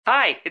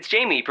Hi, it's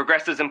Jamie,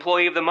 Progressive's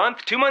Employee of the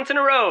Month, 2 months in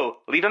a row.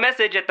 Leave a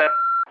message at the...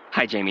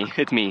 Hi, Jamie.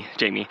 It's me,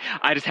 Jamie.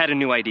 I just had a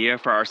new idea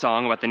for our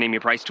song about the Name Your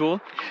Price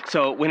tool.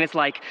 So when it's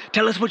like,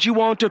 tell us what you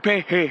want to pay,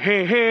 hey,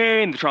 hey,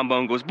 hey, and the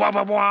trombone goes, blah,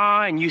 blah,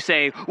 blah, and you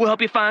say, we'll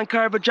help you find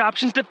coverage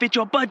options to fit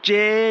your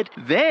budget.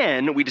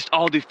 Then we just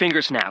all do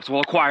finger snaps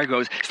while a choir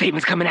goes,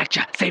 savings coming at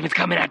ya, savings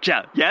coming at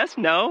ya. Yes?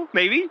 No?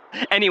 Maybe?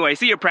 Anyway,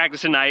 see you at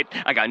practice tonight.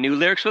 I got new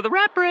lyrics for the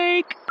rap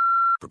break.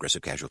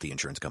 Progressive Casualty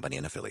Insurance Company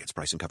and Affiliates.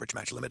 Price and coverage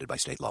match limited by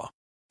state law.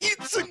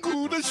 It's a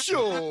good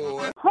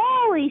show.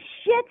 Holy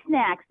shit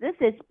snacks. This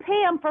is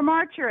Pam from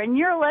Archer, and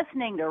you're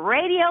listening to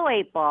Radio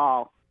 8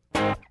 Ball.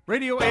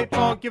 Radio 8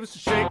 Ball, give us a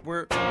shake.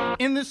 We're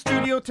in the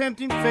studio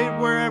tempting fate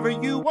wherever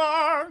you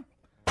are.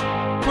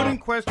 Putting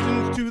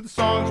questions to the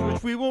songs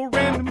which we will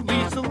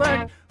randomly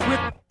select with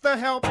the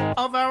help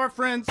of our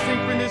friend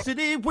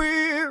Synchronicity.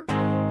 We're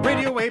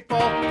Radio 8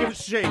 Ball, give us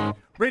a shake.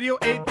 Radio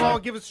 8 Ball,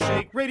 give us a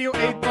shake. Radio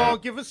 8 Ball,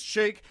 give us a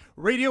shake.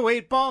 Radio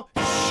 8 Ball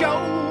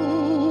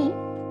Show.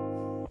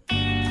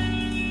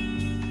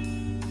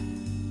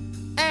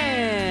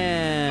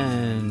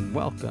 And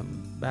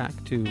welcome back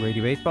to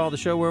Radio 8 Ball, the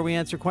show where we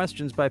answer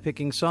questions by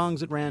picking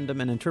songs at random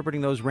and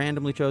interpreting those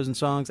randomly chosen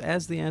songs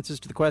as the answers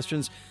to the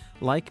questions,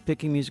 like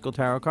picking musical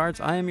tarot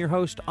cards. I am your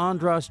host,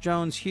 Andros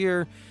Jones,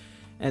 here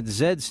at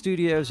Zed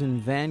Studios in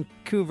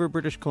Vancouver,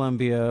 British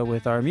Columbia,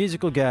 with our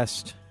musical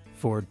guest,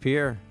 Ford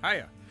Pierre.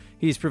 Hiya.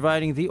 He's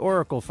providing the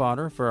oracle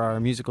fodder for our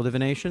musical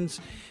divinations.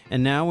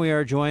 And now we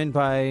are joined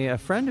by a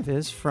friend of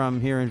his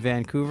from here in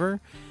Vancouver,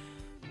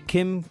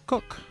 Kim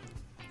Cook,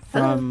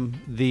 from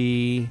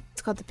the...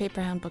 It's called the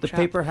Paperhound Bookshop.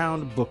 The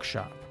Paperhound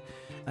Bookshop.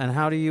 And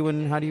how do you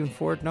and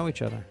Ford know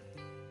each other?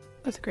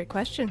 That's a great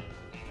question.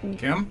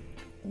 Kim?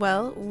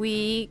 Well,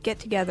 we get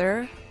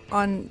together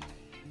on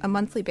a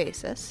monthly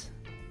basis,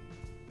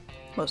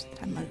 most of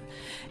the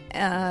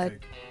time,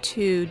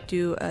 to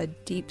do a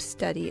deep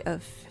study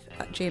of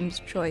James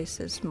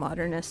Joyce's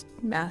modernist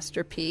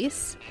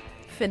masterpiece,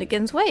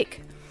 Finnegan's Wake.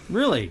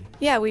 Really?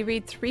 Yeah, we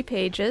read 3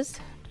 pages.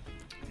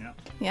 Yeah.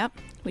 Yep.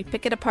 We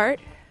pick it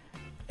apart.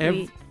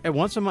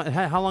 Once a month.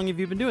 How long have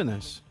you been doing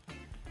this?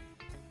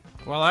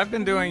 Well, I've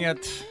been doing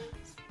it,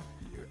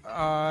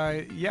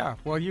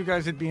 well, you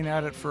guys had been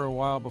at it for a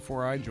while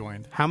before I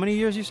joined. How many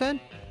years, you said?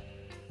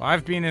 Well,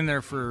 I've been in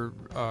there for,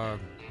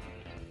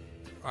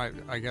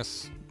 I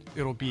guess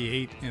it'll be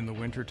 8 in the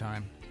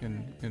wintertime,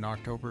 in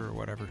October or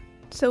whatever.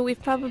 So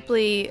we've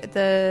probably,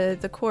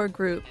 the core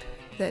group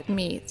that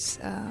meets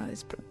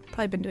has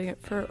probably been doing it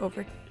for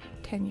over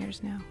 10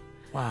 years now.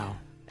 Wow.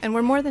 And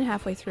we're more than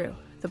halfway through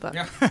the book.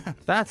 Yeah.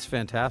 That's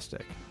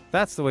fantastic.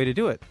 That's the way to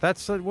do it.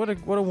 That's what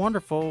a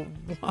wonderful...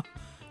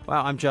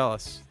 Wow, I'm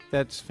jealous.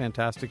 That's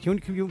fantastic.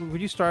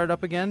 Would you start it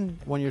up again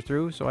when you're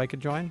through so I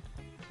could join?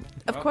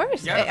 Of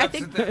course. Yeah, I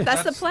think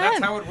that's the plan.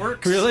 That's how it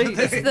works. Really?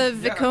 It's the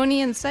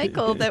Viconian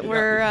cycle that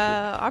we're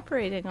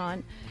operating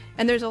on.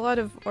 And there's a lot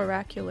of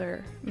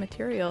oracular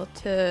material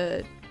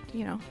to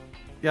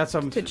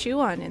chew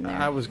on in there.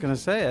 I was going to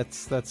say,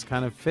 that's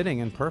kind of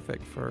fitting and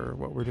perfect for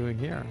what we're doing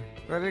here.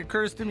 But it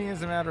occurs to me,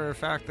 as a matter of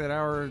fact, that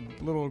our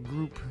little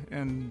group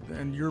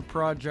and your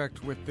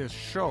project with this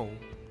show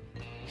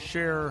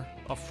share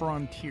a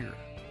frontier.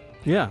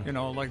 Yeah.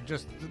 Like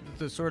just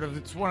the sort of,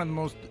 it's one of the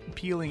most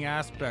appealing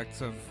aspects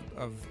of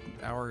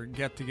our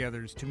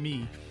get-togethers to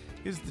me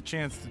is the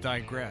chance to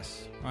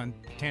digress on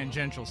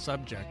tangential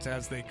subjects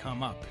as they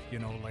come up.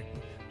 Like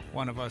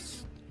one of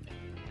us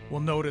will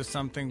notice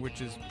something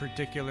which is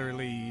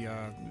particularly,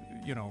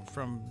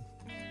 from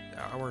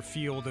our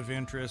field of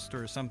interest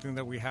or something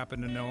that we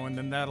happen to know, and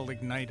then that'll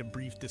ignite a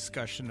brief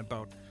discussion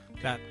about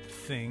that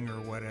thing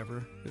or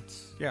whatever.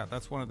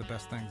 That's one of the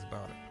best things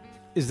about it.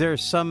 Is there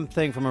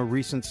something from a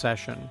recent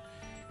session?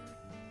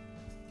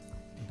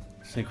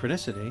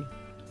 Synchronicity.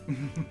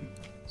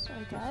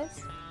 Sorry,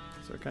 guys.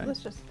 It's okay.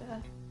 Let's just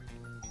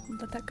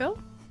let that go.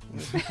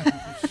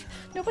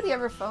 Nobody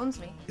ever phones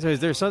me. So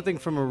is there something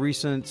from a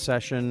recent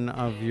session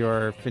of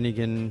your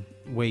Finnegan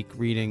Wake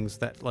readings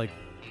that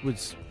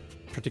was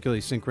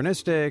particularly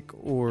synchronistic,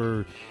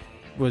 or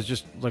was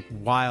just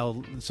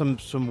wild, some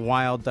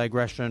wild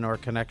digression or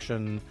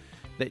connection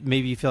that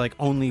maybe you feel like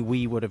only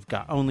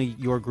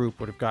your group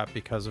would have got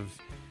because of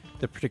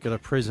the particular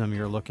prism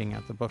you're looking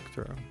at the book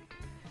through?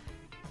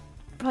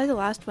 Probably the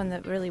last one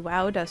that really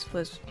wowed us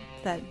was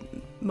that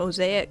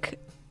mosaic.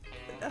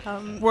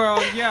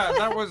 Well, yeah,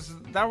 that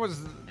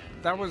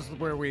was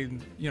where we,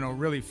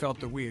 really felt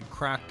that we had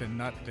cracked a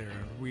nut there.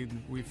 We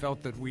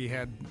felt that we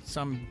had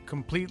some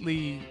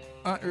completely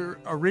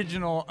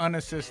original,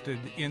 unassisted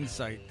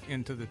insight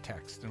into the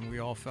text, and we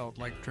all felt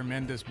like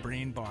tremendous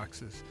brain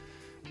boxes.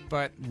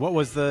 But what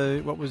was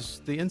the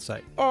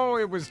insight? Oh,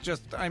 it was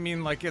just,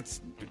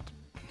 it's.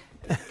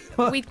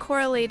 We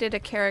correlated a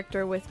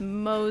character with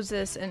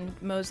Moses and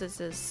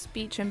Moses'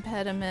 speech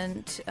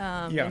impediment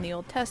in the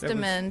Old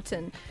Testament,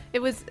 and it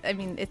was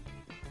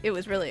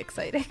really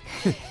exciting.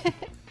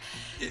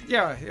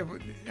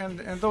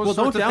 And those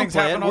sorts of things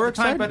happen all the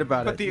time. We're excited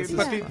about it.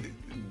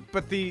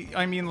 But in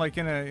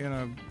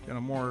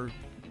a more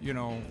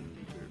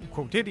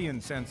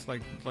quotidian sense,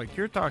 like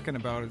you're talking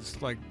about,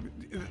 it's like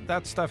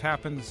that stuff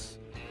happens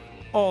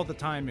all the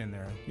time in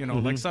there. You know,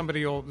 like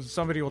somebody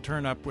will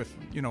turn up with,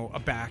 you know, a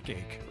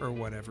backache or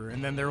whatever,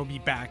 and then there will be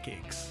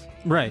backaches.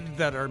 Right.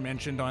 That are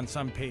mentioned on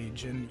some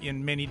page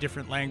in many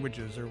different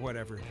languages or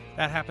whatever.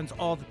 That happens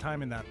all the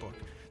time in that book.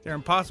 They're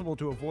impossible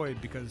to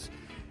avoid because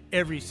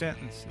every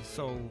sentence is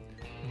so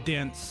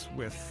dense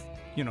with,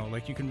 you know,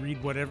 like you can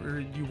read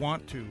whatever you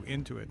want to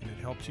into it, and it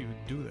helps you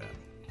do that.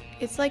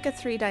 It's like a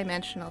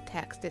three-dimensional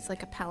text. It's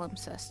like a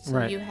palimpsest. So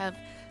Right. you have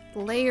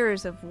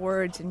layers of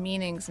words and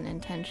meanings and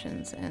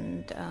intentions,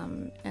 and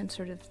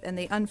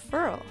they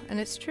unfurl. And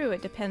it's true.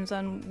 It depends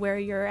on where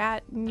you're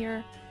at in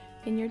your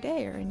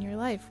day or in your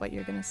life, what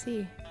you're going to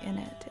see in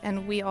it.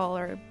 And we all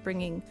are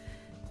bringing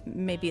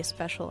maybe a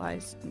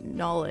specialized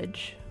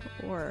knowledge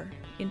or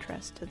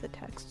interest to the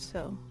text.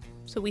 So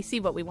we see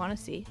what we want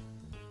to see.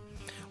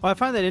 Well, I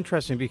find that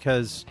interesting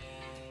because,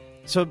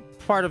 so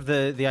part of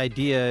the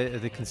idea,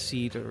 the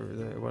conceit,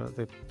 or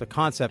the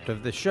concept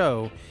of the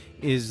show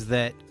is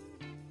that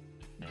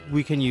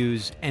we can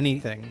use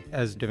anything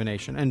as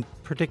divination, and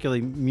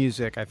particularly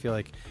music. I feel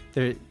like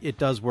it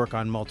does work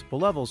on multiple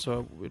levels.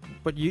 So,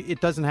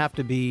 it doesn't have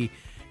to be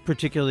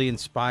particularly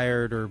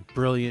inspired or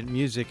brilliant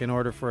music in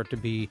order for it to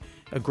be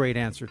a great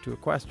answer to a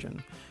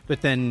question.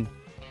 But then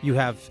you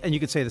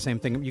could say the same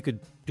thing. You could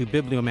do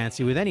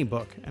bibliomancy with any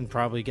book and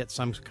probably get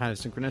some kind of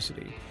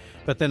synchronicity.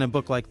 But then a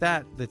book like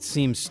that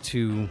seems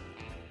to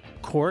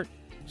court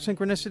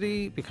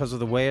synchronicity because of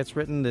the way it's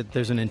written, that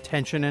there's an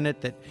intention in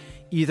it that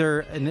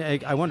either,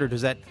 and I wonder,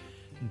 does that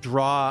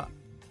draw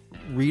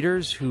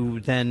readers who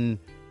then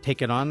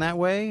take it on that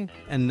way,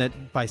 and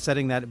that by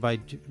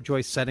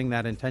Joyce setting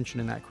that intention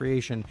in that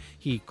creation,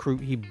 he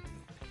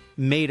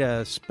made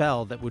a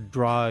spell that would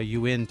draw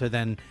you in to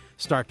then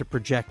start to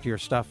project your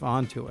stuff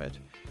onto it.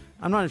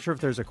 I'm not sure if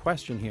there's a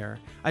question here.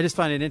 I just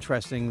find it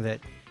interesting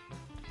that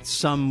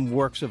some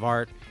works of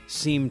art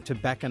seem to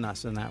beckon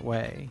us in that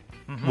way,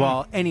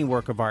 while any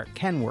work of art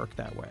can work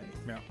that way.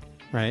 Yeah.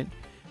 Right?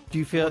 Do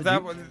you feel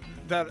that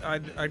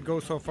I'd go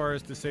so far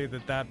as to say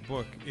that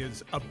book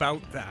is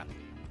about that.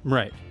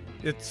 Right.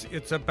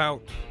 It's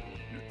about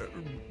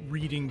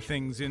reading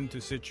things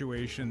into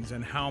situations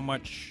and how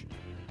much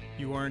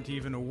you aren't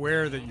even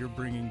aware that you're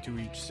bringing to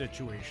each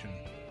situation.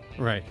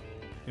 Right.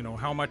 You know,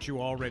 how much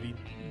you already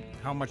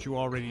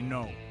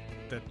know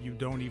that you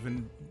don't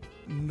even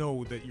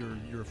know that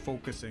you're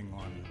focusing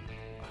on.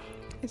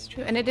 It's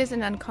true, and it is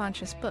an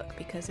unconscious book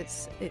because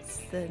it's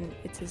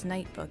his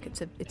night book.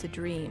 It's a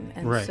dream,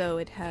 and right. So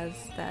it has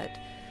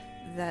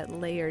that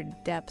layered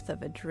depth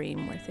of a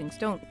dream where things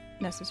don't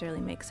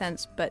necessarily make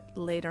sense, but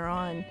later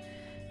on,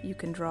 you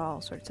can draw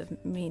all sorts of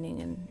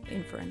meaning and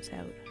inference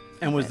out.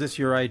 And was this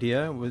your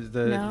idea? Was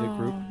the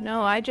group?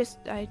 No, I just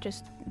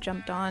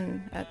jumped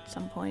on at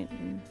some point.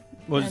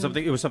 It was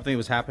something that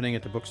was happening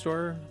at the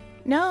bookstore?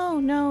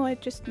 No, I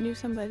just knew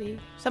somebody,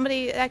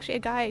 actually a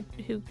guy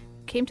who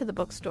came to the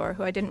bookstore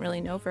who I didn't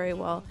really know very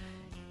well,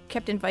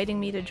 kept inviting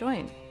me to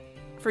join.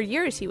 For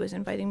years he was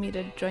inviting me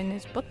to join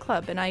this book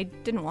club, and I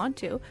didn't want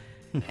to.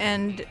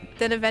 And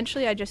then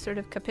eventually I just sort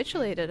of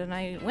capitulated, and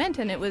I went,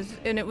 and it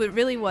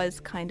really was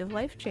kind of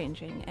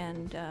life-changing,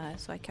 and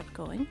so I kept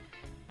going.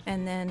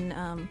 And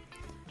then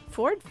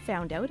Ford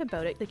found out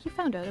about it. Like, you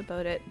found out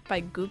about it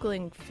by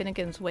Googling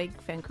Finnegan's Wake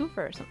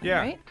Vancouver or something,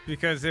 right? Yeah,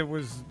 because it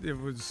was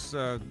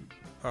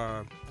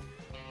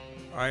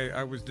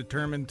I was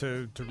determined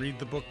to read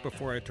the book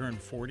before I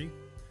turned 40,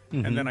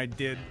 and then I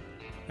did,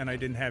 and I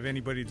didn't have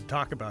anybody to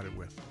talk about it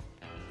with.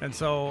 And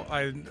so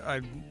I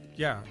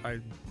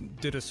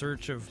did a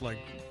search of like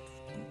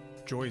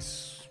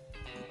Joyce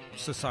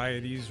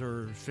societies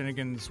or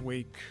Finnegan's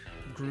Wake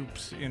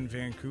groups in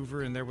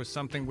Vancouver, and there was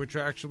something which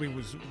actually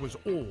was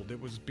old.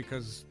 It was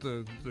because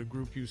the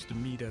group used to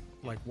meet at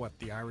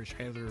the Irish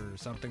Heather or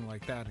something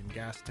like that in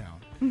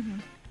Gastown.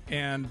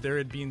 And there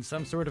had been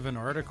some sort of an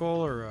article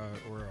or a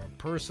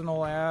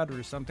personal ad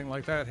or something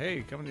like that.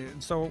 Hey, come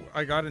in. So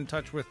I got in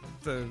touch with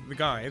the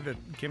guy that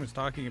Kim is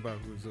talking about,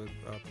 who was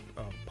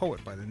a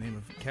poet by the name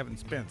of Kevin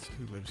Spence,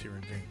 who lives here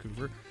in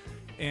Vancouver.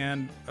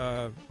 And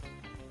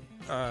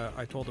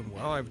I told him,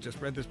 well, I've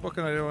just read this book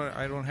and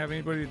I don't have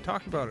anybody to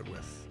talk about it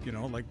with. You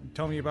know, like,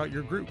 tell me about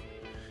your group.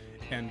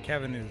 And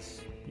Kevin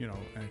is, you know,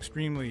 an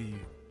extremely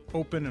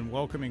open and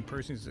welcoming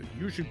person. He said,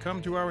 you should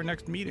come to our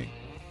next meeting.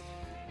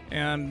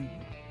 And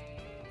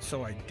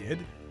so I did,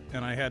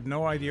 and I had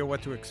no idea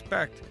what to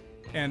expect.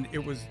 And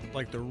it was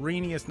like the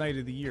rainiest night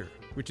of the year,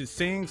 which is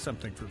saying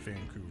something for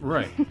Vancouver.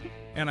 Right.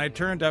 And I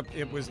turned up,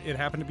 it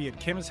happened to be at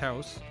Kim's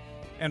house,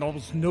 and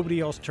almost nobody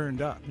else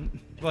turned up,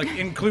 like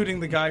including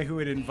the guy who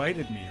had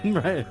invited me.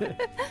 Right.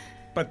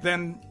 But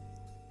then,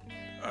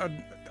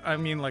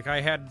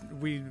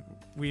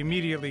 we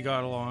immediately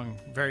got along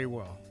very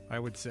well, I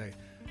would say.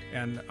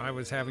 And I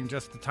was having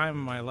just the time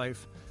of my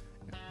life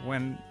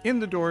when in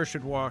the door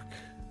should walk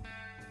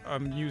a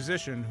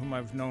musician whom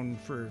I've known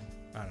for,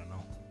 I don't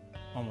know,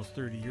 almost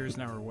 30 years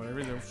now or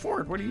whatever. They're,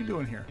 Ford, what are you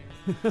doing here?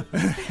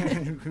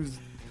 Who's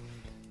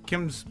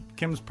Kim's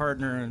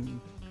partner. And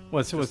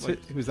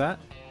who's that?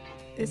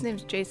 His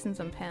name's Jason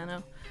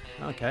Zampano.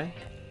 Okay.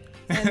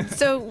 And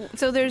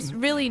so there's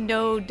really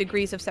no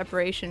degrees of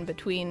separation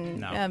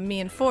between me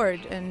and Ford,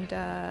 and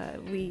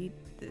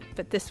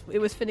it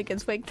was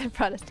Finnegan's Wake that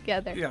brought us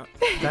together. Yeah.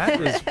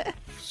 That is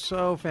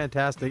so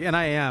fantastic, and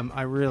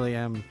I really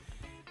am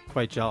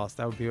quite jealous.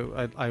 That would be.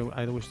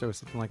 I wish there was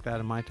something like that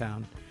in my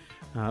town.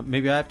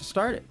 Maybe I have to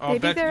start it.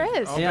 Maybe there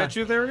is. I'll bet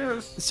you there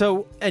is.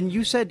 So, and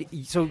you said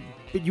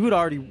but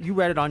you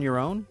read it on your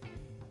own.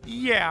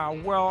 Yeah.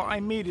 Well,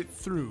 I made it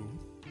through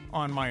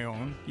on my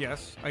own.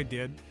 Yes, I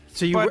did.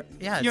 So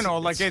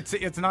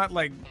it's not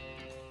like,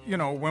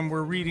 when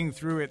we're reading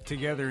through it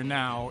together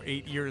now,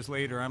 8 years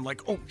later, I'm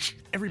like, oh,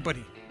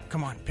 everybody,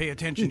 come on, pay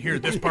attention here.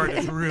 This part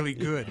is really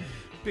good.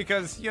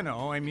 Because, you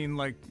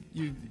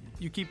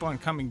keep on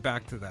coming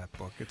back to that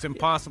book. It's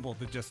impossible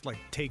to just,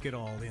 take it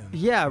all in.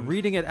 Yeah,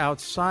 reading it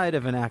outside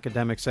of an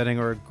academic setting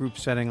or a group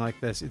setting like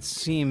this, it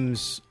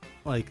seems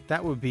like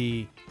that would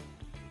be...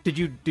 Did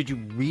you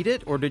read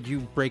it, or did you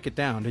break it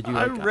down? Did you?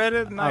 I read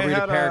it, and I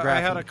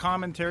had a a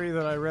commentary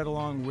that I read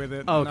along with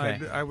it. Okay.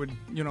 And I would,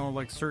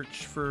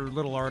 search for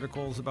little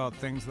articles about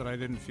things that I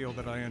didn't feel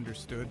that I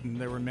understood, and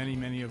there were many,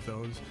 many of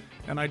those.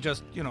 And I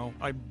just,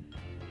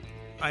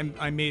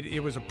 I made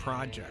it was a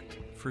project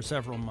for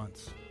several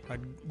months.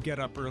 I'd get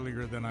up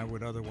earlier than I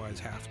would otherwise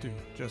have to,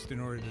 just in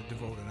order to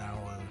devote an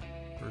hour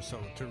or so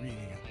to reading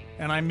it.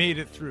 And I made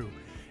it through,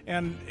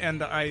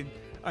 and I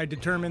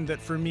determined that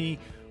for me,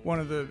 one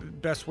of the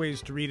best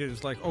ways to read it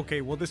is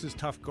okay, well, this is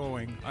tough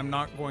going. I'm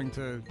not going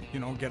to,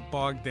 get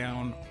bogged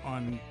down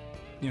on,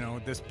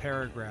 this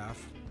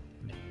paragraph,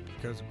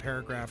 because a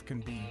paragraph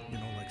can be,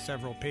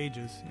 several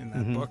pages in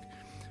that book.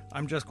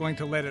 I'm just going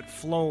to let it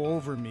flow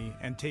over me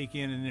and take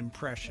in an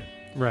impression.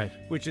 Right.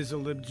 Which is a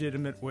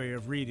legitimate way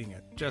of reading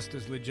it, just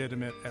as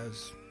legitimate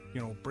as,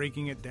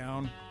 breaking it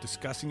down,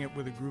 discussing it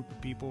with a group of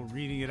people,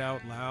 reading it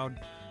out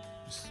loud.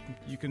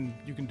 You can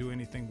do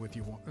anything that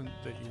you want with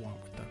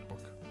that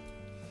book.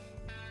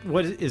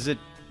 What is it?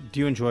 Do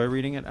you enjoy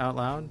reading it out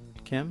loud,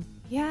 Kim?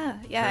 Yeah.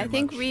 Very I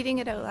think much. reading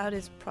it out loud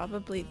is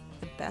probably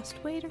the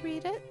best way to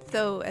read it.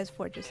 Though, as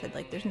Ford just said,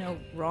 there's no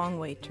wrong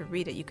way to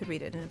read it. You could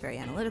read it in a very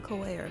analytical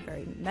way or a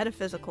very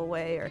metaphysical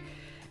way, or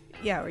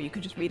you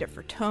could just read it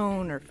for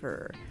tone or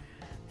for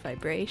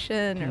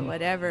vibration or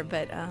whatever.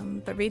 But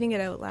reading it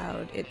out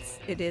loud, it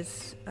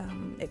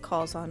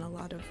calls on a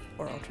lot of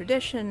oral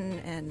tradition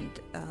and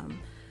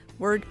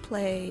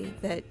wordplay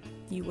that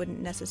you wouldn't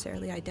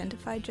necessarily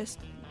identify just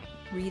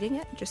reading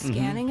it, just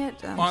scanning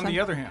it. On the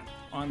other hand,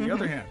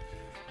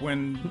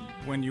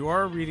 when you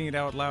are reading it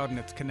out loud and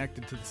it's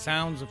connected to the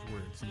sounds of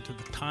words and to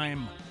the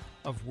time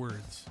of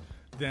words,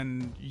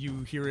 then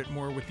you hear it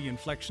more with the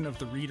inflection of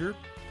the reader.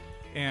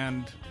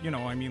 And,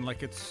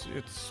 it's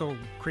so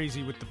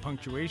crazy with the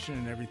punctuation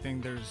and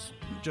everything. There's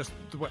just,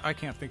 I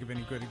can't think of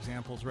any good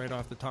examples right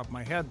off the top of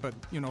my head, but,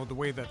 the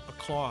way that a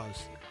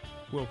clause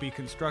will be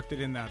constructed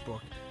in that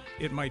book,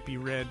 it might be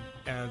read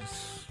as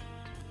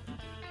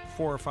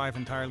 4 or 5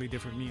 entirely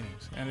different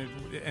meanings,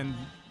 and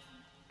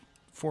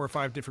 4 or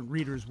 5 different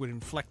readers would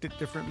inflect it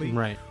differently.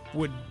 Right.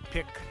 Would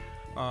pick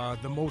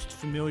the most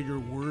familiar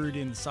word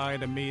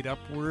inside a made-up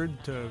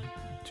word to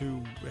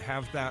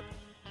have that,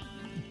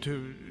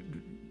 to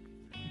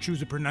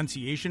choose a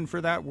pronunciation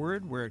for that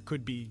word, where it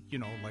could be,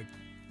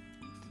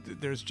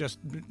 there's just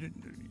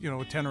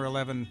 10 or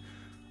 11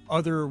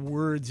 other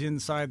words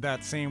inside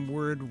that same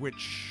word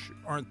which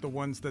aren't the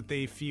ones that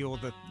they feel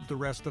that the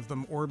rest of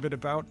them orbit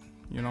about.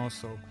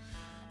 So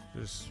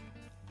there's,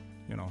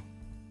 a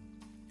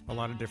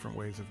lot of different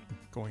ways of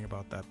going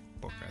about that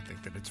book. I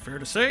think that it's fair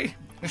to say.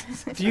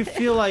 Do you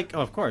feel like,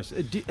 of course,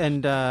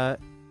 and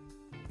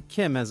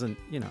Kim, as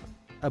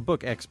a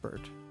book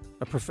expert,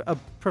 a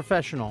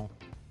professional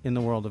in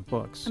the world of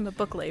books. I'm a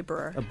book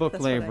laborer. A book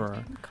That's laborer. What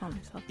I call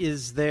myself.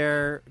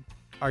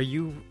 Are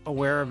you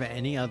aware of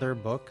any other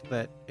book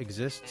that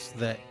exists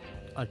that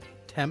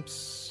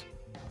attempts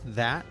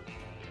that?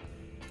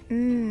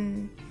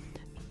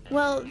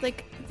 Well,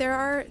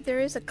 there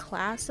is a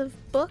class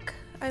of book,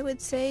 I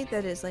would say,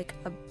 that is a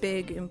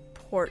big,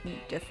 important,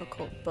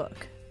 difficult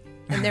book.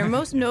 And they're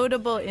most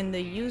notable in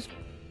the used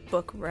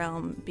book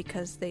realm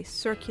because they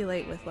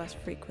circulate with less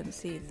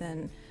frequency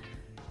than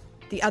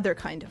the other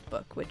kind of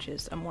book, which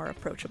is a more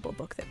approachable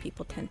book that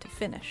people tend to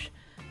finish.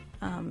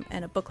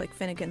 And a book like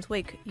Finnegan's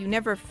Wake, you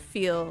never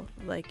feel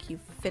like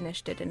you've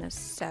finished it in a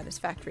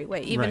satisfactory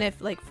way. Even Right.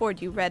 if, like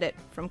Ford, you read it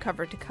from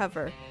cover to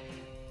cover,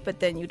 but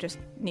then you just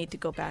need to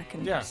go back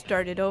and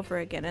start it over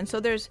again. And so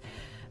there's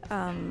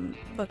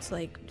books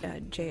like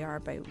J.R.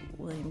 by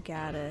William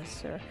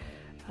Gaddis, or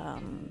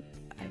I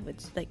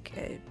would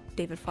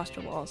David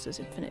Foster Wallace's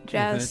Infinite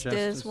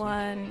Justice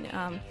one.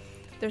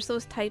 There's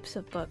those types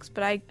of books,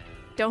 but I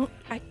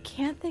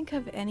can't think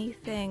of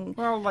anything.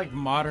 Well, like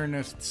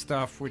modernist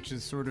stuff, which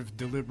is sort of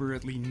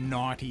deliberately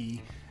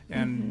naughty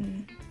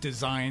and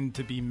designed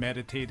to be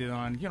meditated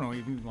on.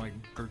 Even like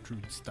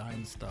Gertrude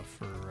Stein stuff,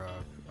 or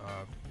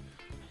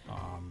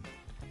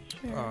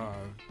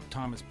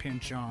Thomas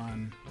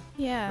Pynchon.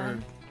 Yeah. Or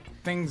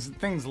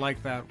things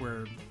like that,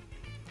 where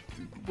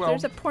well,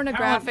 There's a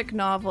pornographic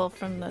novel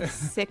from the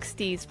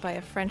 60s by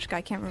a French guy.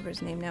 I can't remember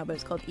his name now, but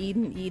it's called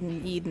Eden,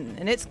 Eden, Eden.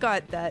 And it's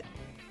got that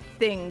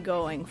thing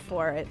going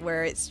for it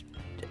where it's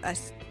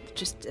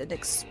just an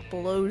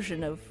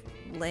explosion of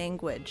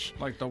language.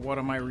 Like the what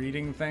am I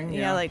reading thing?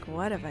 Yeah, like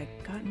what have I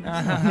gotten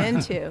myself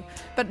into?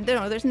 But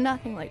no, there's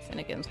nothing like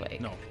Finnegan's Wake.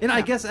 No. And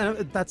I guess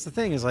that's the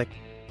thing is like,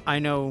 I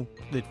know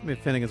that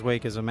Finnegan's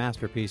Wake is a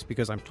masterpiece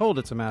because I'm told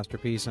it's a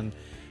masterpiece, and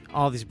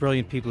all these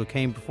brilliant people who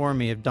came before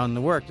me have done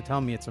the work to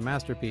tell me it's a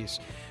masterpiece.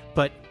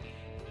 But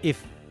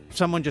if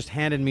someone just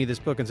handed me this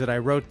book and said, I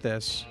wrote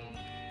this,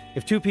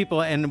 if two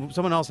people and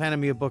someone else handed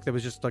me a book that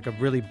was just like a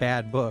really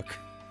bad book,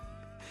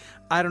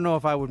 I don't know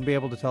if I would be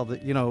able to tell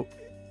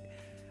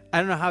I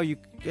don't know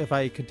if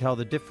I could tell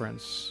the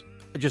difference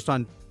just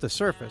on the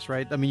surface,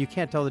 right? I mean, you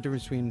can't tell the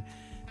difference between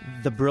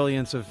the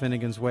brilliance of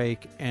Finnegan's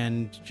Wake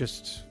and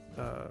just,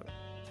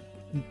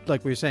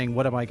 like we were saying,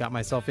 what have I got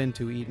myself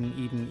into, Eden,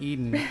 Eden,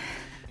 Eden,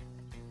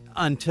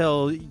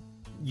 until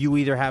you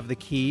either have the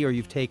key or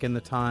you've taken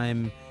the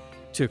time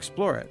to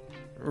explore it.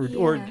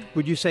 Or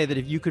would you say that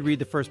if you could read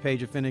the first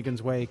page of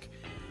Finnegan's Wake,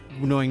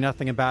 knowing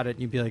nothing about it,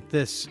 you'd be like,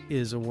 this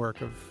is a work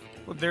of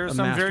Well, there are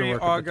some very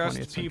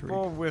august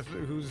people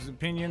whose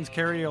opinions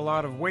carry a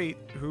lot of weight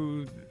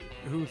who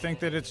think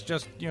that it's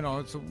just,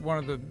 it's one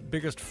of the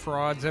biggest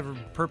frauds ever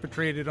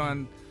perpetrated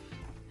on.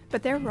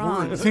 But they're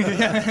wrong. Because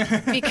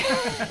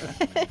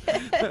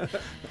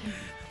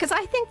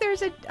I think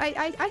there's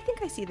I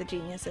think I see the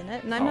genius in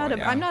it, and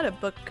I'm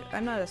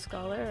not a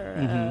scholar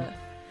or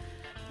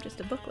just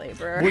a book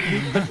laborer.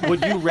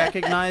 Would you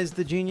recognize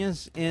the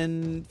genius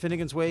in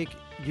Finnegan's Wake?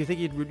 Do you think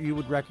you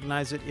would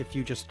recognize it if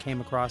you just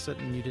came across it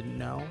and you didn't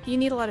know? You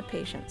need a lot of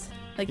patience.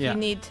 You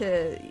need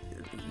to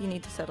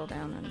settle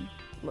down and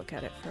look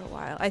at it for a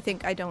while. I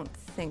don't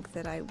think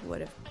that I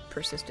would have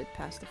persisted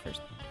past the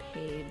first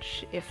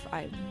page if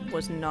I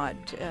was not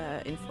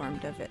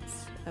informed of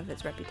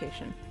its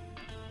reputation.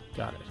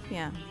 Got it.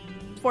 Yeah,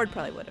 Ford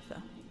probably would have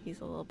though. He's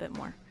a little bit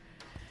more.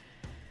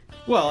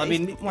 Well, I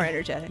mean, more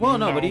energetic. Well,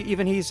 no, but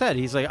even he said,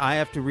 he's like, I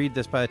have to read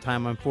this by the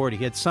time I'm 40.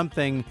 He had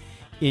something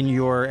in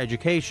your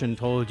education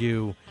told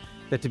you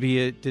that to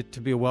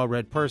be a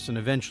well-read person,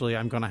 eventually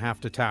I'm going to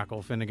have to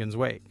tackle Finnegan's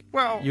Wake.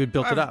 Well, you had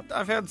built it up.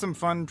 I've had some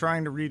fun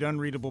trying to read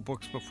unreadable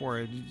books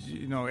before.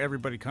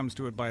 Everybody comes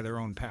to it by their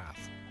own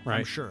path. Right.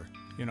 I'm sure.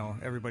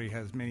 Everybody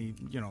has many,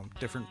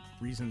 different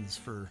reasons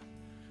for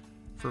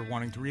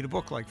wanting to read a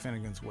book like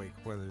Finnegan's Wake,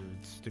 whether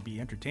it's to be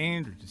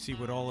entertained or to see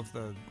what all of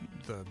the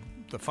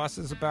fuss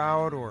is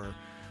about, or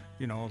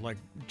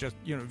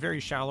very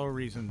shallow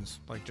reasons,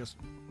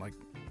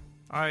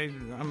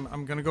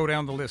 I'm going to go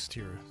down the list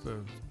here,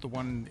 the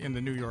one in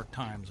the New York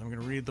Times. I'm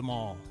going to read them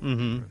all.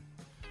 Mm-hmm.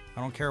 I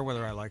don't care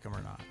whether I like them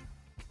or not.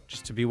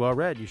 Just to be well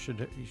read, you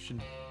should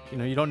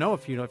you don't know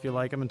if you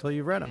like them until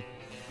you've read them.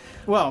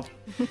 Well,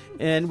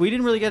 and we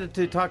didn't really get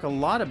to talk a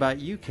lot about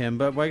you, Kim,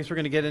 but I guess we're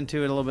going to get into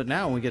it a little bit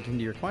now when we get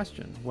into your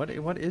question. What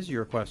is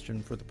your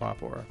question for the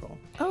Pop Oracle?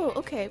 Oh,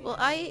 okay. Well,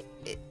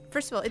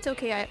 first of all, it's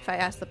okay if I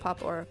ask the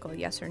Pop Oracle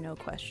yes or no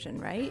question,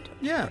 right?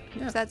 Yeah.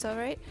 If that's all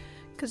right?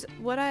 Because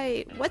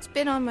what's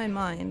been on my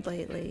mind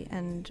lately,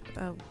 and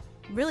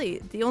really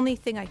the only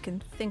thing I can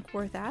think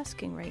worth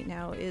asking right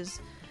now is,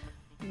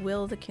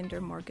 will the Kinder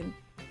Morgan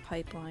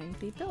pipeline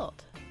be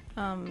built?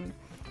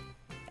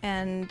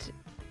 And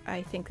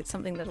I think it's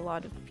something that a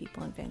lot of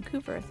people in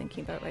Vancouver are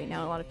thinking about right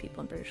now, a lot of people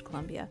in British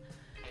Columbia,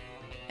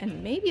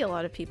 and maybe a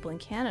lot of people in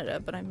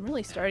Canada, but I'm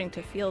really starting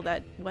to feel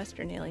that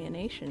Western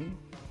alienation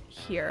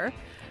here.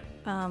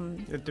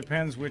 It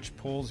depends which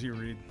polls you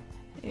read.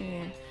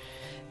 Yeah.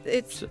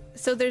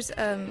 So there's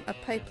a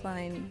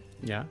pipeline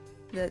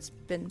that's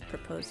been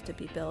proposed to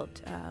be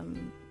built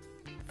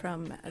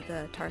from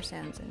the tar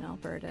sands in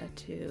Alberta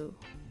to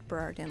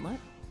Burrard Inlet,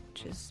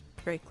 which is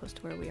very close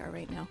to where we are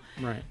right now.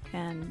 Right.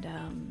 And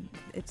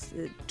it's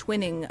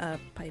twinning a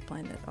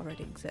pipeline that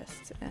already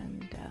exists,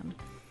 and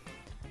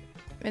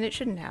it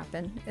shouldn't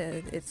happen.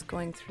 It's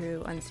going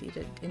through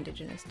unceded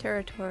Indigenous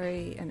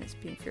territory, and it's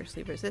being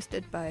fiercely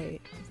resisted by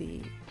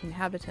the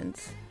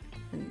inhabitants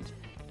and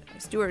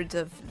stewards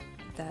of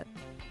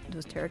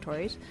those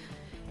territories.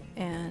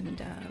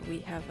 And we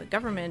have a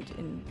government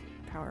in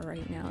power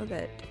right now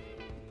that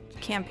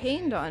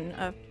campaigned on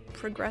a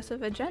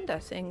progressive agenda,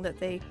 saying that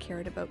they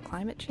cared about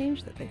climate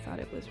change, that they thought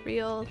it was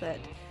real, that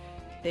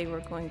they were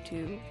going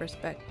to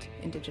respect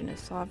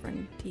Indigenous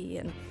sovereignty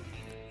and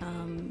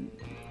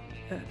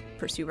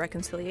pursue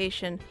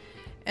reconciliation.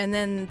 And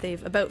then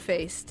they've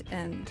about-faced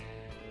and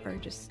are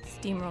just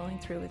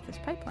steamrolling through with this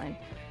pipeline.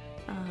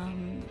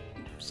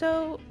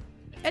 So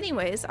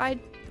anyways, I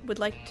would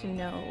like to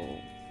know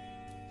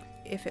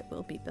if it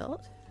will be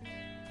built,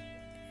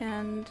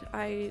 and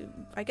I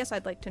guess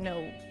I'd like to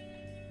know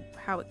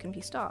how it can be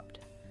stopped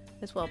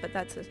as well, but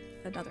that's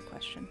another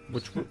question.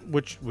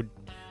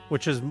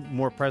 Which is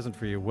more present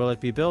for you? Will it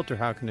be built, or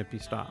how can it be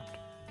stopped?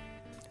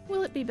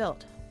 Will it be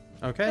built?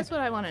 Okay. That's what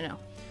I want to know.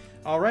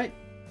 All right.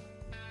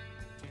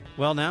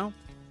 Well, now,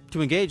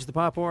 to engage the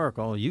Pop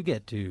Oracle, you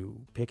get to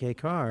pick a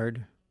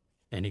card,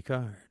 any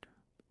card.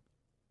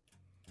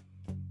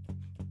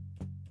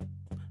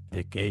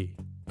 Pick a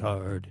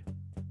card.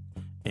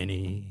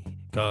 Any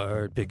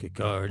card. Pick a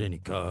card. Any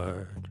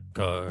card.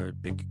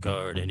 Card. Pick a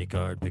card. Any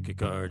card. Pick a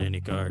card. Any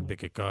card.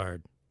 Pick a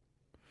card.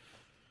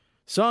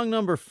 Song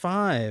number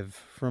 5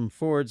 from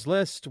Ford's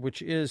list,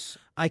 which is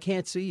I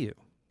Can't See You.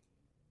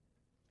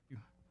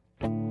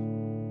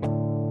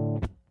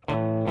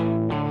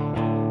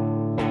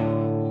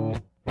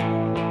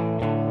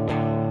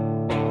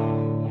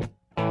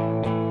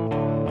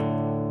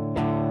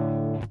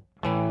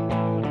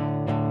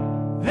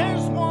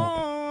 There's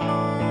one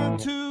or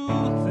two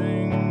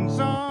things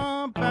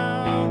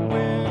about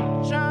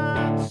which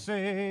I'd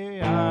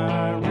say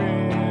I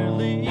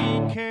really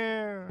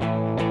care.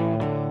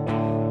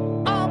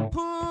 I'll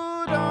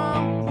put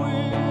up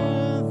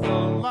with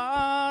a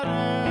lot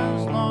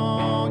as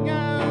long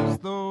as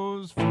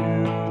those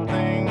few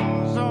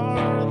things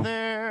are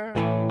there.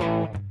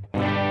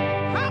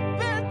 I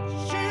bet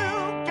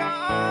you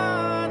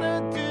got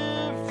a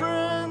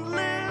different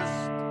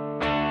list.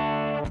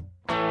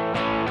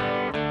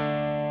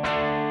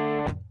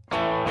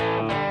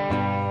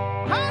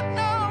 I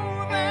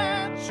know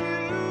that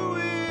you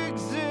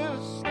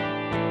exist,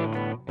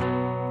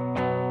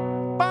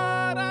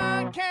 but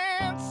I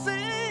can't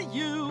see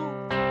you.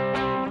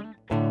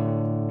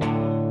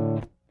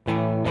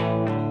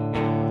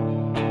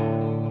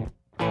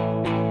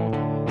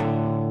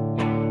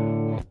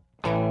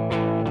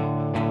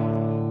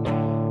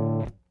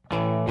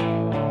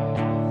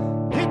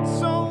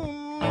 It's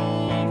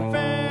only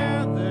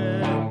fair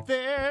that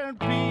there'd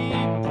be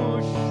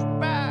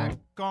pushback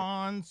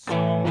on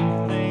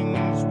some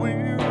things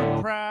we're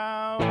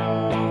proud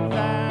of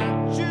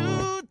that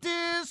you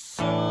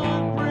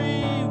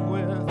disagree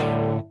with,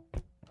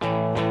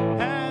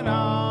 and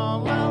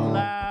I'll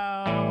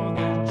allow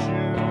that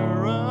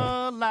you're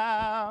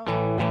allowed.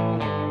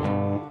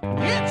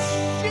 It's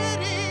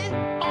shitty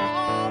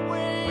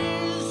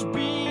always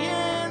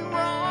being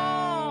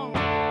wrong.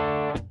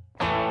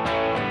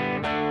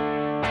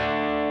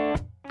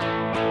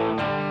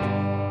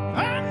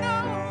 I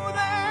know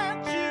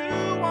that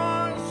you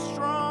are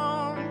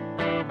strong,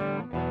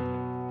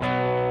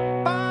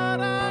 but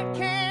I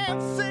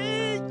can't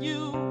see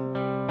you.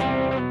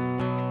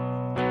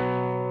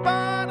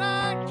 But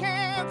I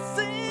can't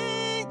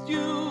see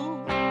you.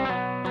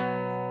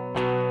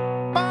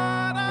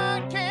 But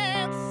I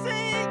can't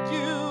see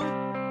you.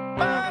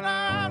 But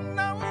I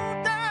know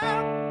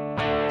that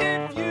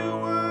if you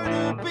were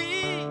to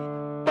be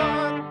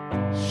but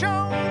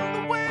shown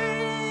the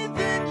way,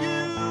 then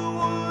you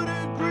would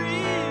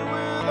agree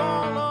with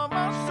all of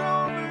us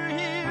over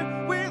here,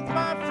 with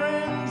my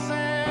friends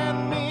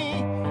and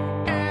me,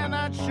 and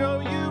I'd show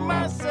you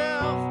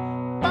myself,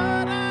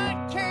 but I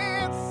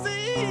can't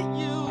see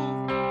you,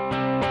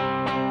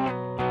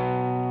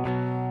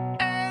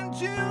 and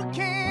you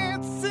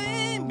can't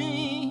see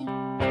me.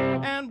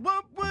 And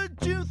what would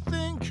you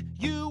think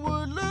you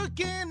were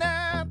looking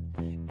at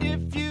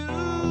if you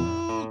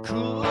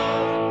could?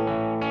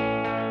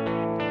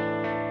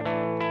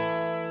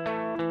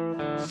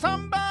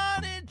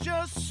 Somebody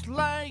just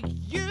like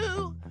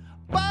you,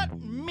 but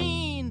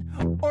mean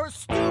or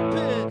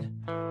stupid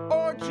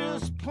or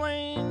just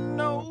plain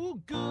no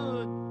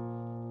good.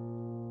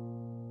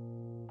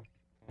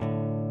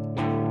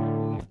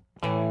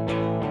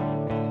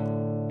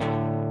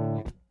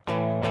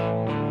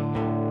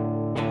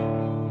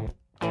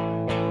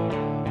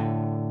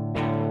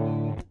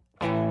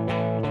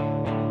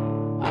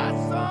 I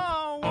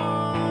saw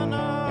one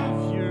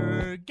of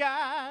your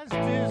guys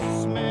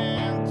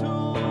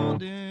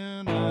dismantled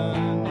in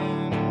an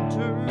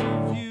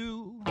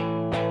interview.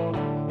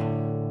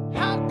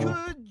 How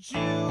could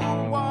you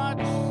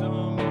watch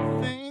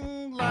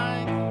something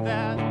like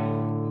that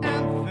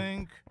and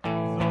think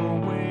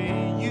the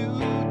way you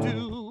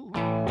do?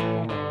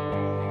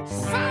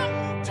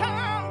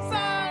 Sometimes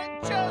I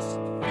just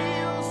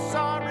feel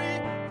sorry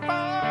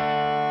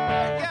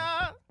for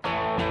ya.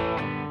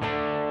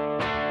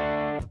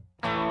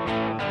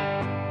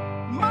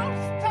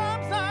 Most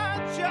times I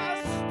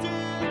just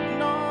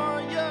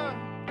ignore you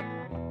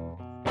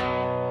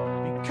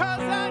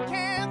because I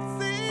can't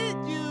see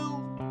you,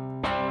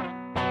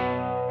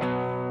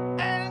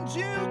 and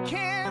you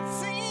can't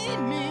see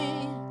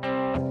me.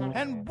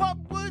 And what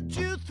would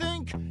you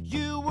think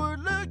you were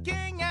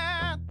looking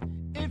at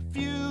if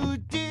you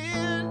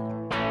did?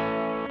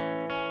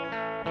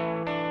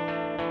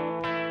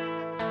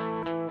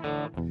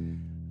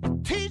 A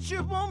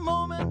teachable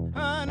moment,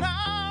 an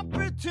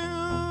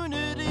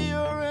opportunity,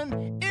 or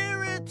an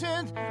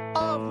irritant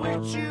of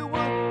which you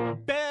were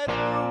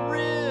better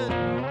rid.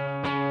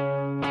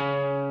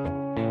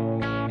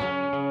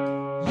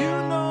 You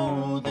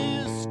know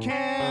this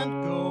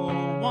can't go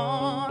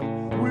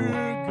on.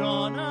 We're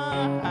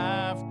gonna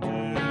have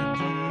to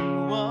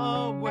do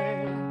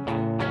away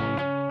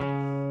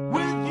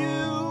with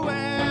you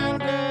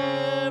and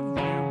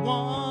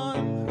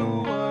everyone who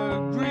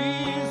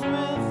agrees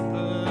with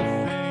the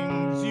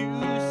things you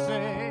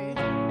say.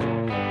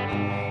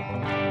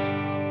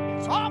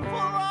 It's awful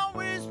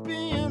always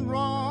being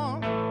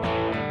wrong.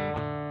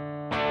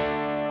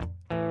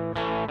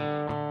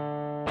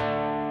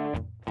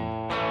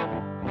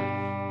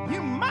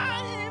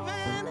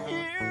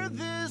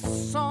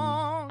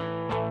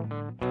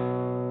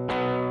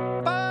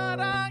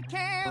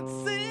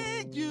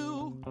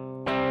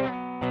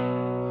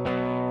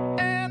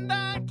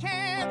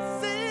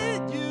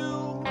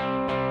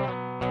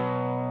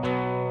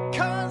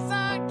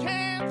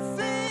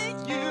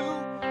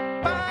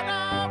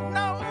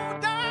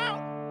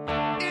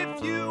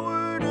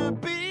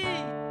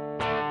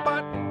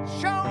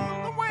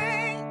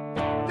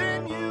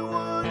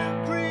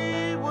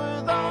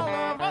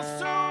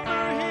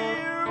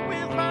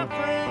 my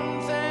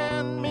friends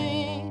and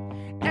me,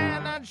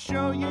 and I'd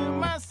show you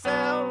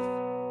myself,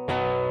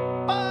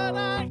 but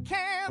I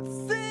can't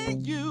see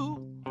you.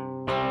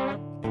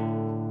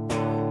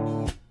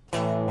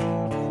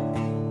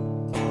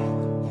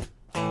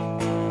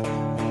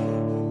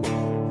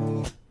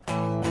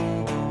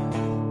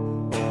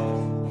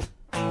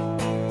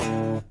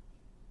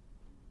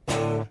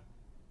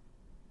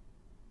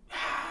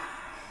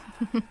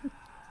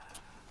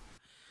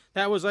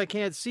 That was I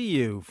Can't See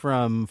You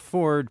from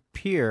Ford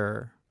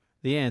Pier.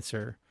 The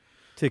answer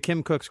to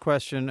Kim Cook's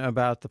question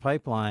about the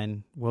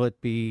pipeline, will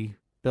it be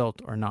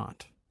built or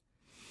not?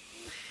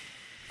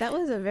 That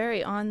was a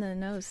very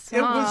on-the-nose song.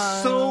 It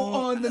was so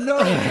on the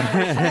nose.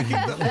 I was thinking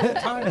the whole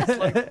time. It's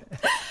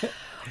like,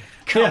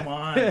 come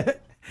on.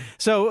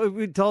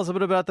 So tell us a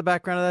bit about the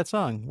background of that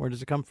song. Where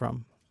does it come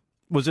from?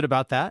 Was it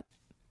about that?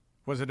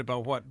 Was it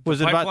about what? Was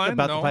The it about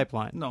pipeline? the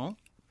pipeline? No.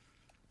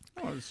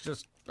 No, it's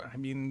just, I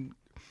mean,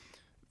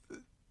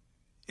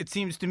 it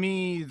seems to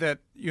me that,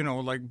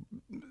 like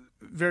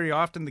very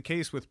often the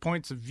case with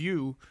points of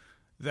view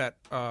that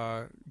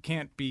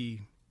can't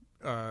be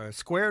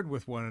squared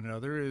with one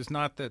another is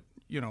not that,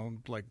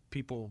 like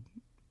people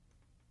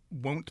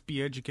won't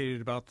be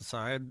educated about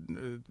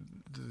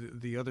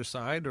the other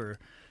side or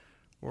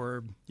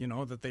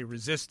that they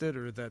resist it,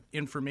 or that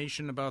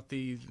information about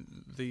the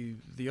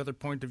other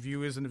point of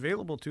view isn't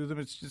available to them.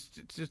 It's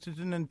just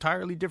an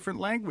entirely different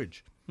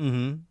language.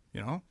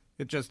 Mm-hmm.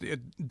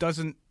 It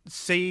doesn't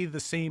say the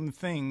same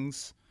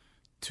things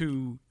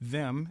to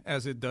them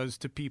as it does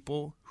to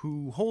people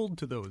who hold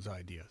to those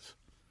ideas.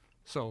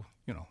 So,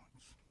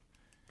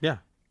 Yeah.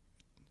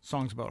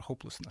 songs about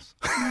hopelessness.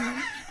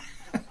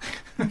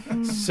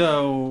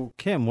 So,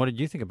 Kim, what did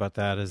you think about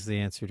that as the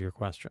answer to your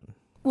question?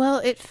 Well,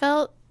 it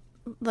felt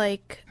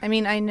like, I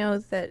mean, I know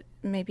that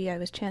maybe I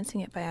was chancing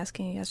it by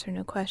asking a yes or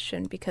no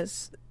question,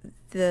 because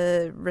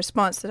the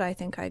response that I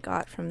think I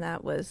got from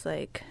that was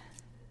like,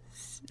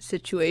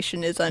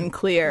 situation is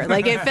unclear.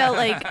 Like, it felt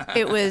like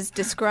it was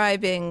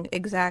describing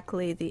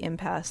exactly the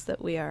impasse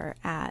that we are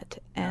at,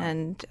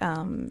 and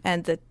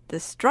the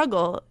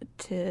struggle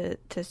to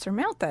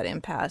surmount that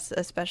impasse,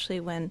 especially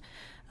when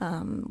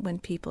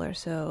people are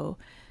so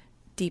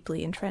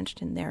deeply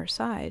entrenched in their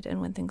side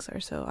and when things are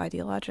so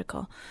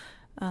ideological.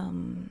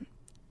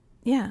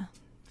 Yeah.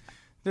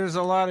 There's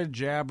a lot of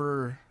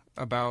jabber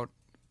about,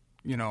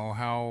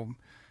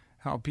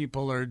 how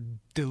people are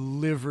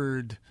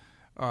delivered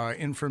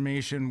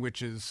information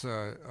which is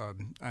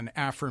an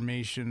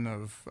affirmation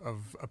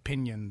of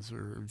opinions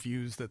or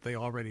views that they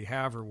already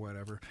have or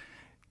whatever.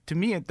 To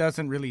me, it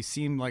doesn't really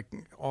seem like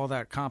all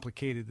that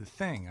complicated a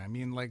thing. I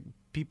mean, like,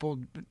 people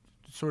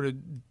sort of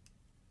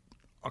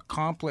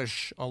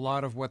accomplish a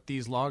lot of what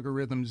these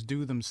logarithms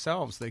do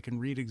themselves. They can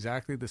read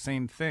exactly the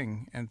same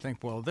thing and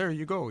think, well, there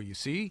you go. You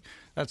see,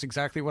 that's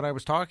exactly what I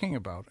was talking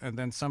about. And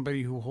then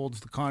somebody who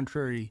holds the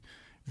contrary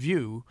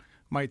view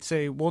might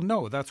say, well,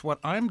 no, that's what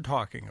I'm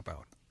talking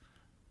about.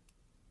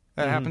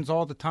 That happens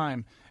all the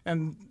time.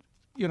 And,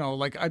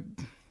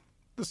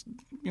 the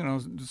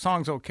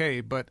song's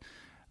okay, but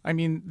I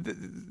mean,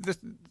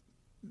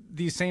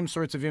 these same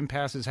sorts of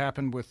impasses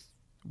happen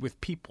with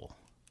people.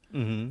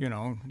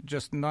 Mm-hmm.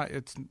 Just not,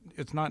 it's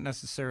not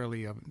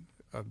necessarily a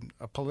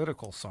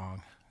political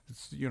song.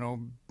 It's,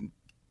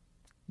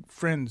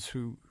 friends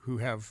who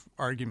have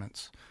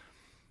arguments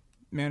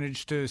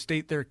manage to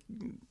state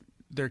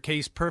their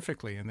case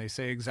perfectly, and they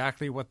say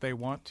exactly what they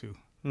want to.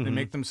 Mm-hmm. They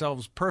make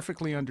themselves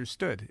perfectly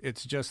understood.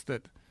 It's just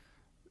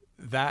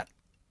that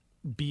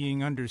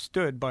being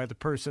understood by the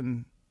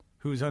person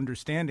who's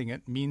understanding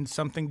it means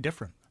something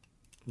different.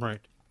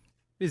 Right.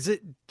 Is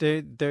it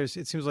there's?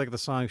 It seems like the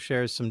song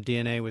shares some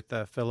DNA with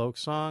the Phil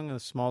Oakes song, "A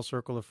Small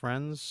Circle of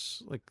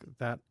Friends," like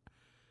that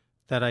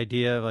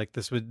idea. Like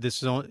this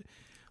is only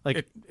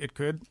like it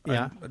could.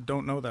 Yeah. I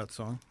don't know that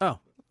song. Oh.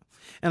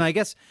 And I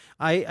guess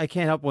I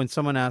can't help when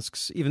someone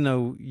asks, even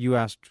though you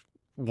asked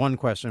one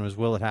question was,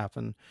 will it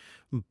happen?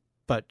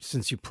 But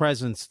since you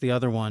presence the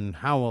other one,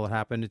 how will it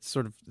happen? It's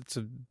sort of,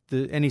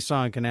 any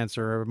song can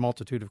answer a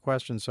multitude of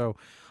questions. So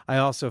I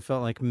also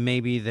felt like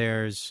maybe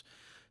there's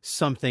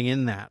something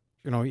in that.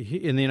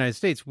 In the United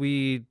States,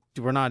 we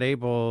were not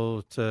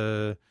able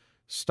to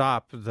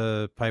stop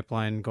the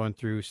pipeline going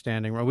through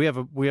Standing Rock.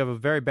 We have a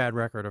very bad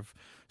record of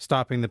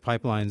stopping the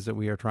pipelines that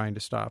we are trying to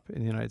stop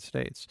in the United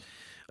States.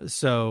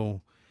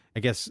 So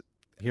I guess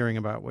hearing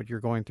about what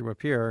you're going through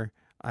up here,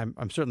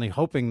 I'm certainly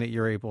hoping that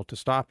you're able to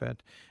stop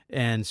it,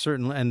 and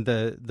certainly, and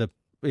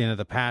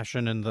the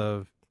passion and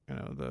the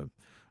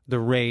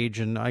rage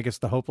and I guess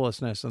the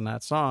hopelessness in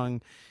that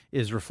song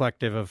is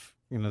reflective of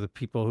the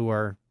people who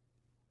are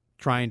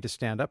trying to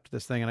stand up to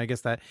this thing. And I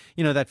guess that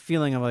that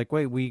feeling of like,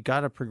 wait, we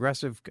got a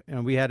progressive,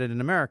 we had it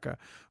in America.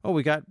 Oh,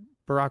 we got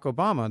Barack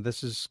Obama.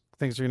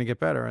 Things are going to get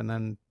better, and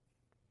then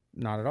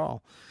not at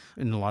all.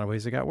 In a lot of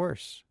ways, it got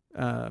worse.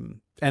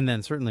 And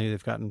then certainly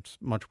they've gotten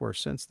much worse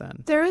since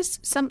then. There is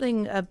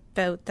something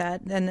about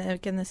that, and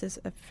again, this is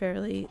a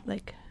fairly,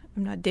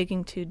 I'm not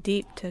digging too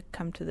deep to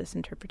come to this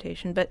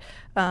interpretation, but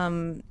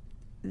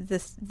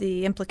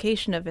the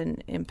implication of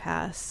an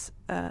impasse,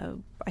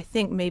 I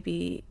think,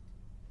 maybe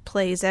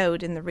plays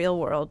out in the real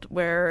world,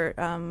 where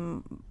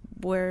the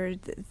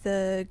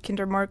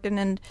Kindermorgen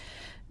and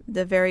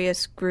the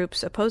various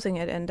groups opposing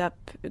it end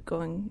up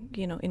going,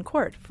 in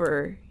court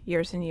for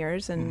years and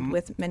years, and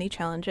with many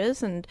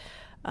challenges, and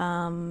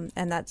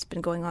that's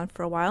been going on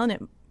for a while, and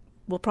it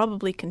will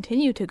probably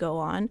continue to go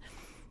on,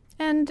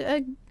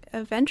 and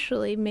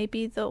eventually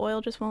maybe the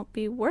oil just won't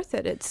be worth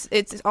it.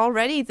 It's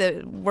already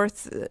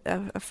worth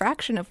a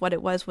fraction of what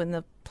it was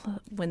when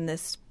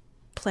this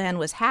plan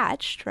was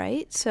hatched,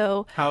 right?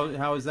 So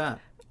how is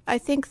that? I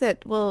think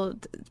that,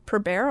 per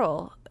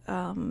barrel,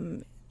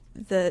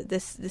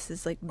 this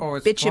is like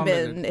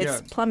bitumen.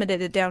 It's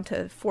plummeted down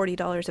to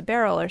 $40 a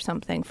barrel or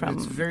something.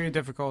 It's very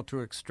difficult to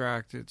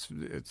extract. It's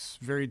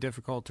very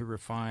difficult to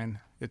refine.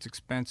 It's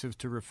expensive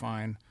to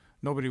refine.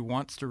 Nobody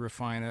wants to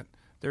refine it.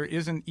 There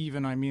isn't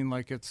even.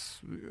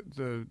 It's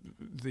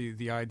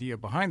the idea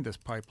behind this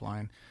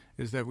pipeline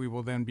is that we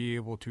will then be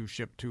able to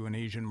ship to an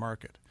Asian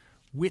market,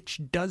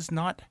 which does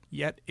not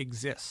yet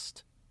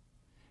exist.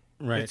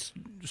 Right. It's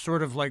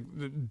sort of like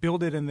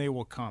build it and they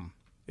will come.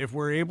 If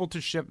we're able to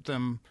ship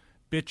them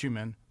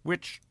bitumen,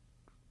 which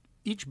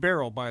each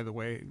barrel, by the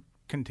way,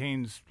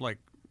 contains a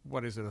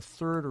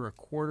third or a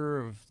quarter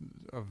of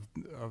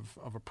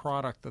a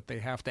product that they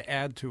have to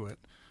add to it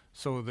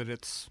so that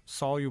it's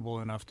soluble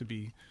enough to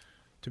be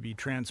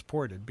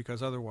transported,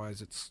 because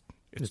otherwise it's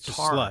just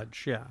tar.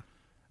 Sludge, yeah.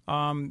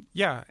 And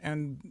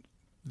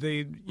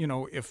they,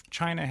 if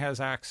China has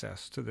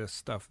access to this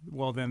stuff,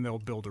 well, then they'll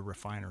build a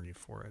refinery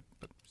for it.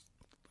 But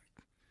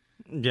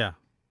yeah.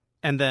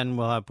 And then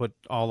we'll have put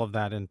all of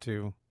that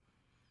into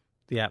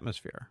the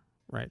atmosphere,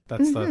 right?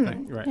 That's the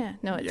thing, right? Yeah,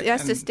 no, it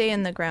has to stay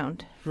in the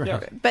ground. Right. Yeah,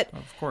 but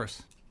of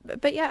course.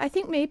 But yeah, I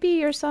think maybe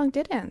your song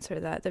did answer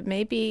that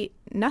maybe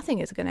nothing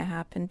is going to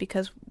happen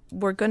because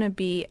we're going to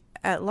be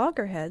at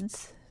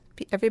loggerheads.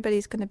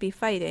 Everybody's going to be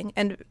fighting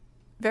and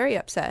very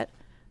upset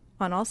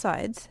on all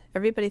sides.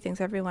 Everybody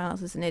thinks everyone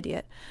else is an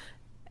idiot.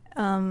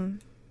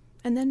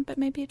 But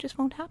maybe it just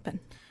won't happen.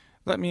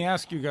 Let me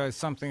ask you guys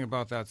something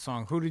about that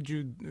song. Who did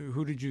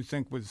you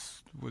think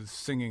was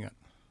singing it?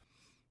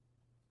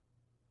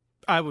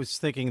 I was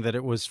thinking that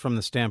it was from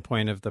the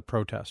standpoint of the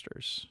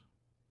protesters.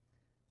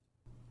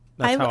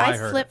 That's how I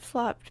heard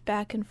flip-flopped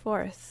back and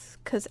forth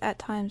because at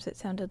times it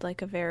sounded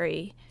like a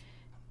very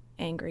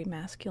angry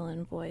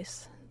masculine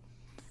voice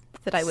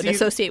that I would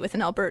associate with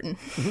an Albertan.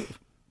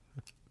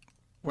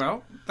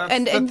 Well,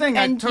 that's the thing.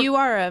 And you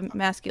are a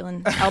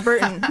masculine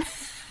Albertan.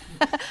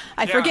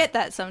 I forget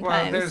that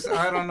sometimes. Well,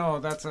 I don't know.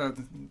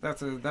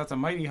 That's a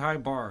mighty high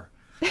bar.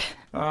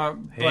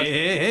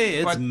 Hey,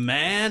 it's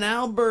Man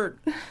Albert.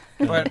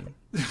 But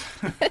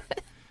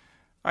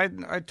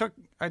I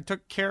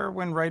took care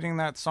when writing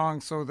that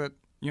song so that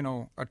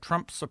a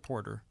Trump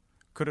supporter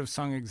could have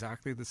sung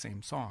exactly the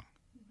same song.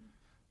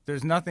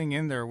 There's nothing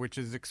in there which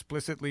is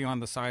explicitly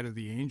on the side of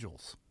the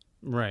Angels.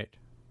 Right.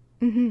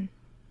 Mm-hmm.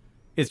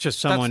 It's just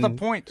someone. That's the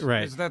point.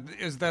 Right. Is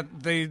that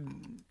they.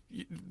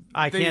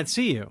 I can't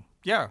see you.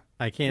 Yeah.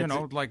 I can't.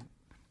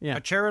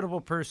 A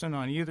charitable person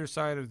on either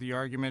side of the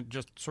argument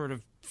just sort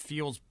of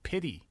feels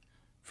pity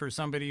for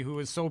somebody who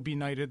is so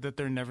benighted that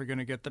they're never going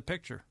to get the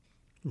picture.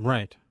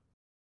 Right.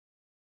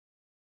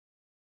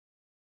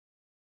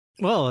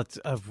 Well, it's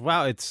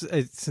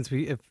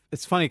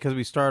it's funny because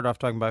we started off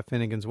talking about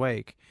Finnegan's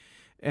Wake,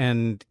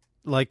 and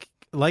like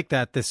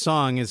that, this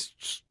song is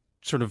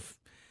sort of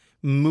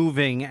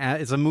moving.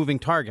 It's a moving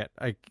target.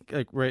 Right,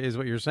 is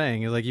what you're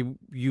saying. Like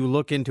you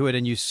look into it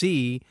and you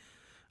see,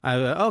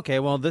 okay,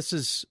 well, this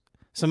is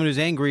someone who's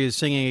angry is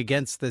singing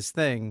against this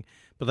thing,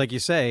 but like you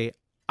say,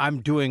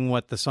 I'm doing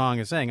what the song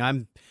is saying.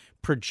 I'm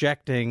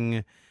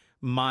projecting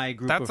my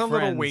group of friends a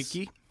little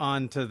wakey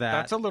onto that.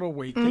 That's a little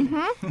wakey.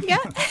 Mm-hmm. Yeah.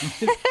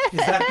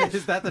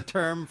 is that the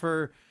term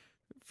for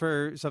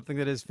something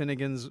that is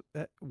Finnegan's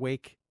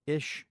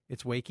Wake-ish?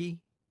 It's wakey?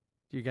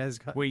 Do you guys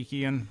got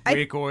Wakeian,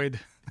 wakeoid,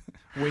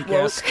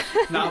 wake-esque.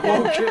 Not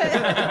woke.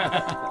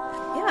 Yeah,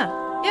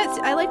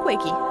 I like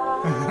wakey.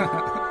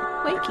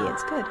 Wakey,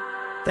 it's good.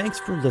 Thanks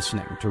for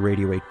listening to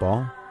Radio 8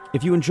 Ball.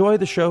 If you enjoy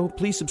the show,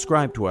 please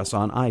subscribe to us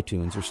on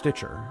iTunes or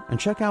Stitcher, and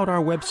check out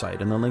our website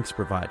and the links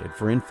provided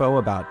for info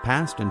about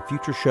past and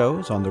future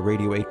shows on the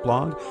Radio 8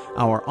 blog,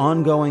 our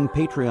ongoing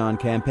Patreon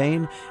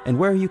campaign, and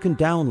where you can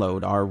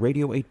download our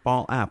Radio 8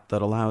 Ball app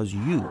that allows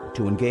you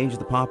to engage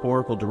the Pop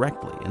Oracle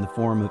directly in the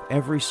form of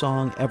every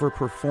song ever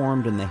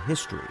performed in the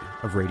history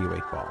of Radio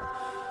 8 Ball.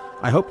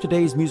 I hope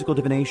today's musical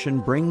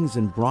divination brings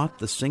and brought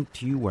the sync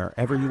to you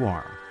wherever you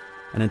are.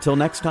 And until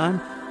next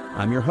time,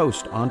 I'm your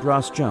host,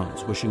 Andras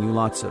Jones, wishing you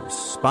lots of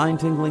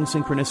spine-tingling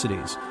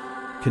synchronicities,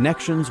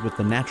 connections with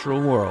the natural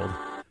world,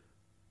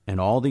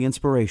 and all the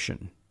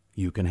inspiration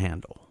you can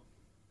handle.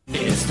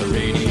 It's the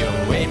Radio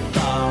 8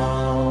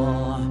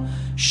 Ball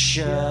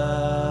Show.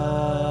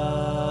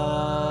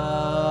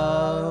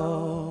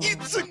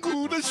 It's a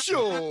good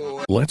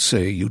show. Let's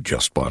say you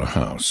just bought a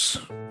house.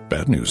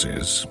 Bad news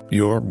is,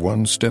 you're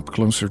one step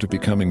closer to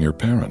becoming your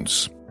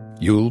parents.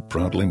 You'll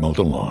proudly mow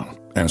the lawn.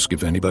 Ask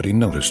if anybody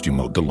noticed you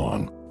mowed the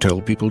lawn.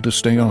 Tell people to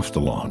stay off the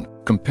lawn.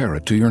 Compare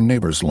it to your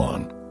neighbor's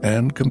lawn.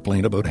 And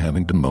complain about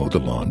having to mow the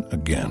lawn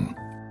again.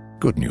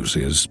 Good news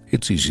is,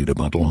 it's easy to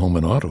bundle home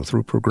and auto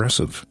through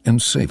Progressive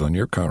and save on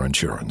your car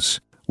insurance,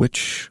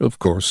 which, of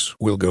course,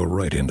 will go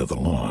right into the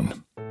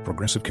lawn.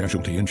 Progressive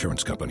Casualty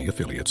Insurance Company,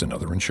 affiliates, and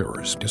other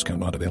insurers. Discount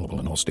not available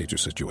in all states or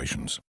situations.